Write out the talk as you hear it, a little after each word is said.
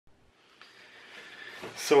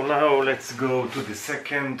So now let's go to the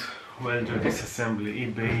second welder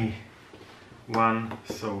disassembly eBay one.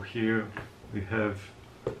 So here we have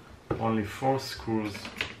only 4 screws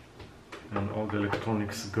and all the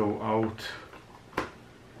electronics go out.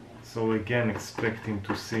 So again, expecting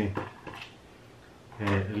to see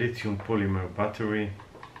a lithium polymer battery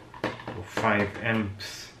of 5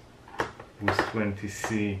 amps with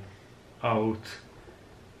 20C out,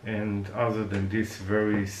 and other than this,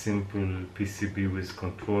 very simple PCB with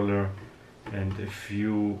controller and a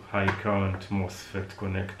few high current MOSFET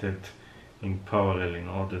connected in parallel in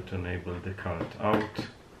order to enable the current out.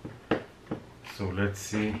 So let's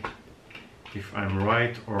see if I'm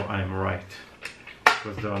right or I'm right,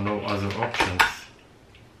 because there are no other options.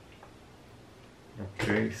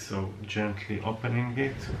 Okay, so gently opening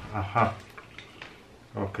it. Aha.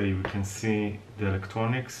 Okay, we can see the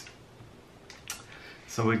electronics.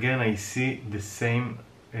 So again, I see the same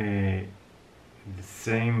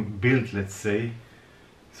build, let's say.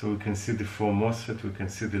 So we can see the 4 MOSFET, we can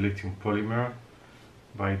see the lithium polymer.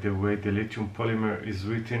 By the way, the lithium polymer is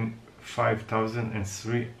written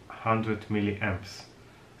 5300 milliamps.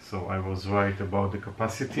 So I was right about the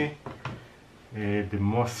capacity. The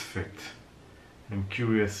MOSFET, I'm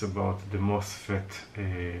curious about the MOSFET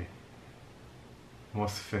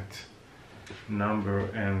number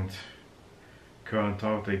and current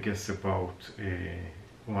out, I guess about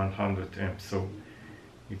 100 amps. So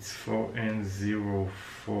it's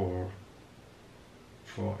 4N04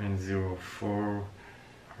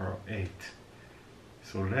 R8.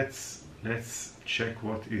 So let's check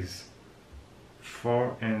what is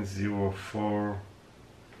 4N04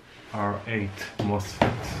 R8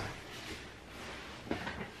 MOSFET.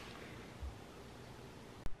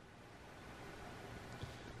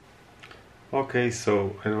 Okay,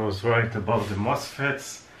 so I was right about the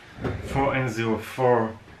MOSFETs.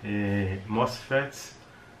 4N04 MOSFETs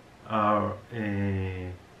are,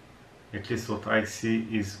 at least what I see,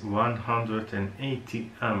 is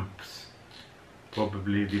 180 amps.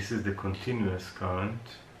 Probably this is the continuous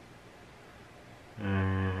current.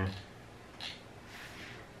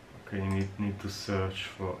 Okay, you need to search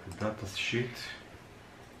for a data sheet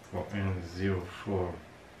for N04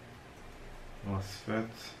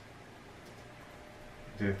 MOSFET.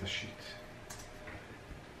 Data sheet.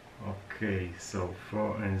 Okay, so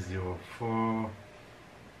 4N04.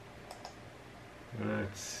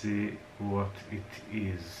 Let's see what it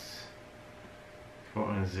is.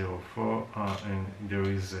 4N04, and there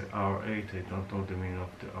is a R8. I don't know the meaning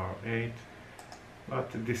of the R8,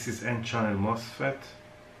 but this is N-channel MOSFET,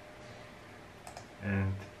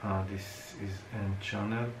 and this is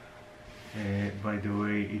N-channel. By the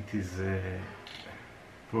way, it is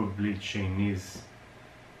probably Chinese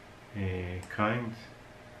kind.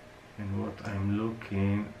 And what I'm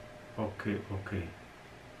looking, okay,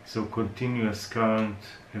 so continuous current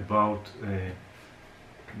about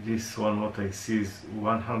this one, what I see is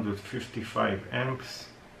 155 amps,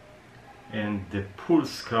 and the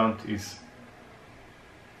pulse current is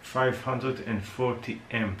 540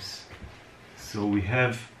 amps. So we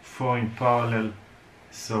have 4 in parallel,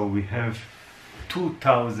 so we have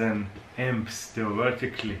 2000 amps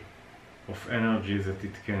theoretically of energy that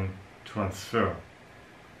it can transfer.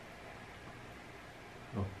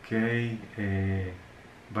 Okay,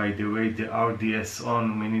 by the way, the RDS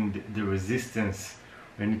on, meaning the resistance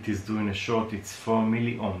when it is doing a short, it's 4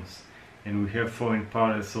 milliohms, and we have 4 in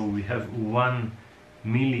parallel, so we have 1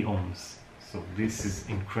 milliohms. So this is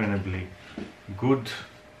incredibly good.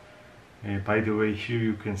 By the way, here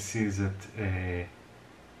you can see that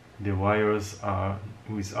the wires are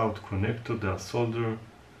without connector, they are soldered.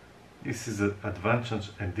 This is an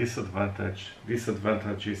advantage and disadvantage.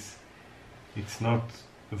 Disadvantage is it's not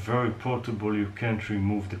very portable, you can't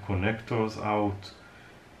remove the connectors out,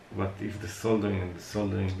 but if the soldering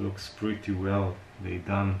looks pretty well, they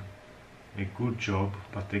done a good job.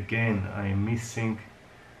 But again, I'm missing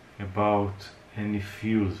about any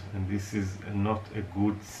fuse, and this is not a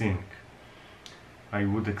good thing. I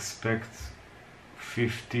would expect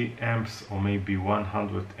 50 amps or maybe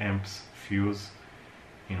 100 amps fuse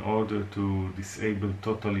in order to disable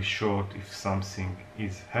totally short if something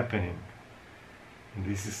is happening. And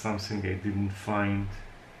this is something I didn't find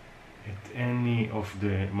at any of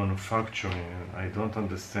the manufacturing. I don't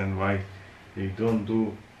understand why they don't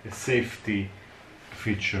do a safety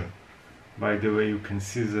feature. By the way, you can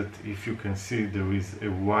see that, if you can see, there is a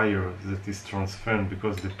wire that is transferring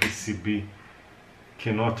because the PCB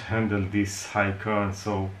cannot handle this high current,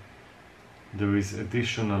 so there is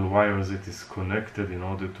additional wires that is connected in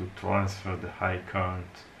order to transfer the high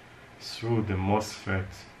current through the MOSFET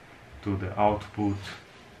to the output.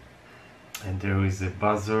 and there is a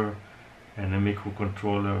buzzer and a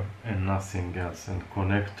microcontroller and nothing else, and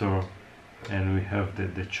connector, and we have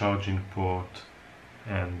the charging port,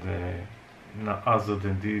 and other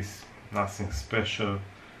than this, nothing special.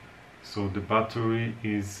 So the battery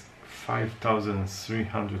is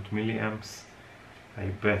 5300 milliamps. I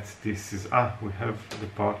bet this is, we have the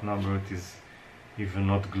part number, it is even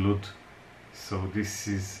not glued. So this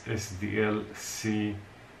is SDL C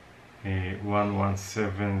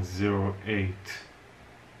 11708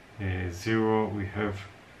 0. We have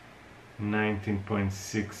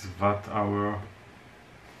 19.6 watt hour,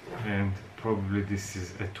 and probably this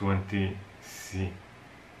is a 20C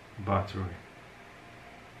battery.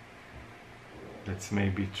 Let's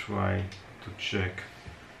maybe try to check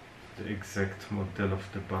the exact model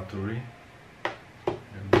of the battery.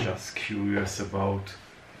 I'm just curious about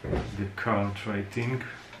the current rating.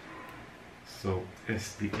 So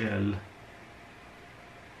SDL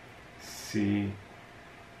C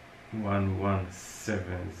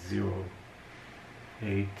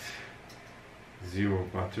 11708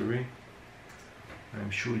 battery. I'm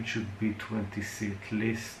sure it should be 20C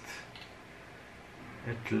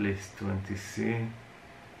at least 20C.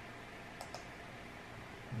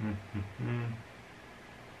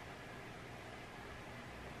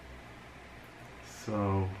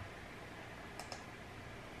 So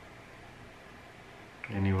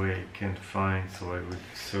anyway, I can't find, so I will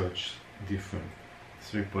search different.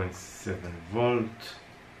 3.7 volt,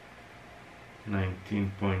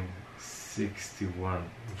 19.61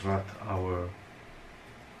 watt hour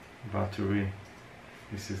battery.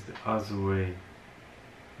 This is the other way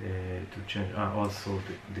to change. Also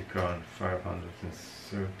the current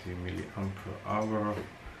 530 milliamp per hour.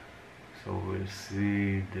 So we'll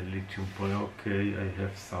see the lithium point. Okay, I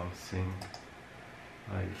have something.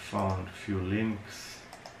 I found few links.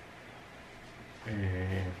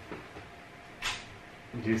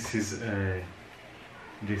 This is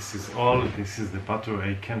the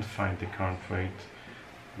battery. I can't find the current rate,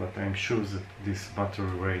 but I'm sure that this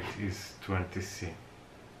battery rate is 20C,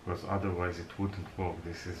 because otherwise it wouldn't work.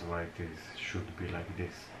 This is why it should be like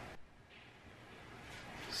this.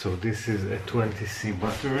 So this is a 20C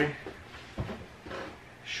battery.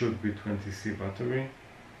 Should be 20C battery.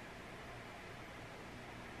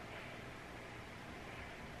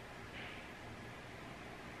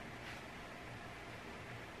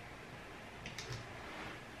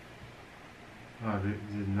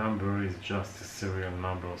 The number is just a serial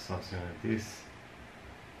number or something like this.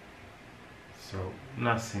 So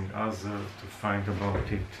nothing other to find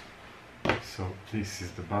about it. So this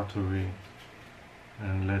is the battery,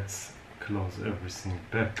 and let's close everything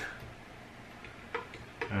back.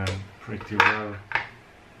 And pretty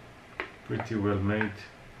well made.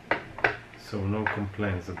 So no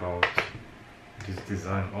complaints about this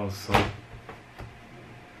design also.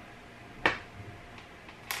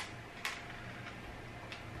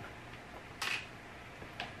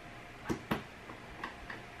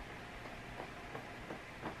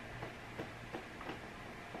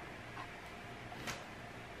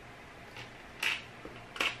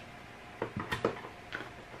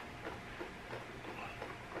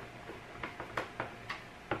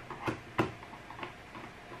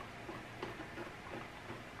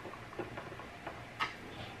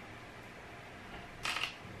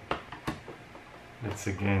 Let's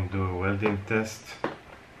again do a welding test.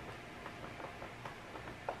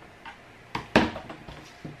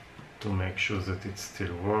 To make sure that it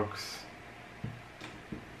still works.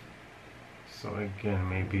 So again,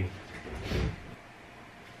 maybe.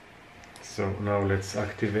 So now let's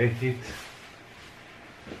activate it.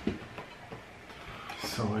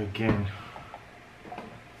 So again,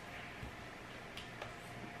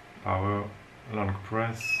 power long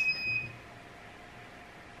press.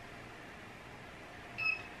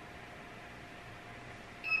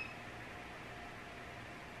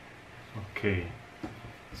 Okay,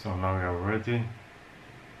 so now we are ready.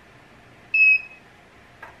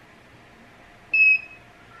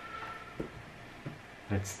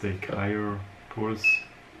 Let's take higher pulse.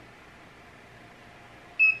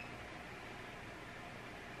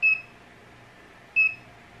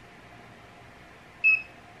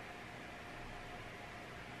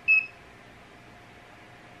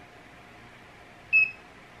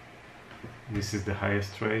 This is the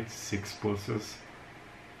highest rate, 6 pulses.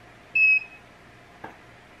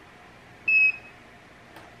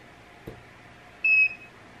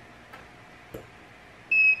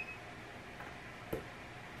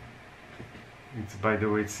 By the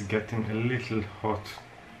way, it's getting a little hot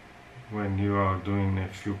when you are doing a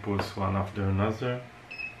few pulls one after another,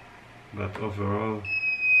 but overall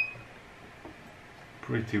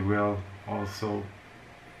pretty well. Also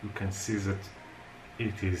you can see that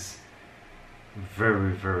it is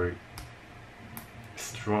very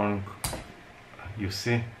strong. You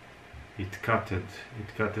see, it cut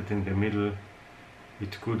it in the middle.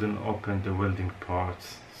 It couldn't open the welding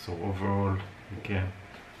parts. So overall, again,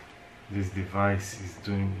 this device is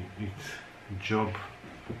doing its job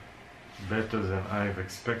better than I've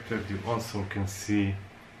expected. You also can see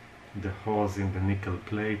the holes in the nickel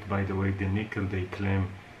plate. By the way, the nickel they claim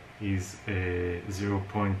is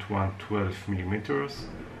 0.112 millimeters.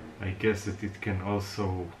 I guess that it can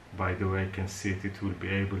also, by the way, I can see it will be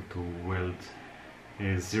able to weld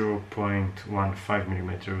 0.15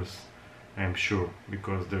 millimeters, I'm sure,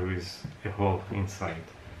 because there is a hole inside.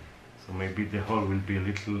 So maybe the hole will be a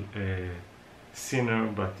little thinner,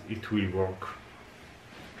 but it will work.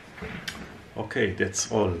 Okay,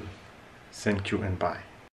 that's all. Thank you and bye.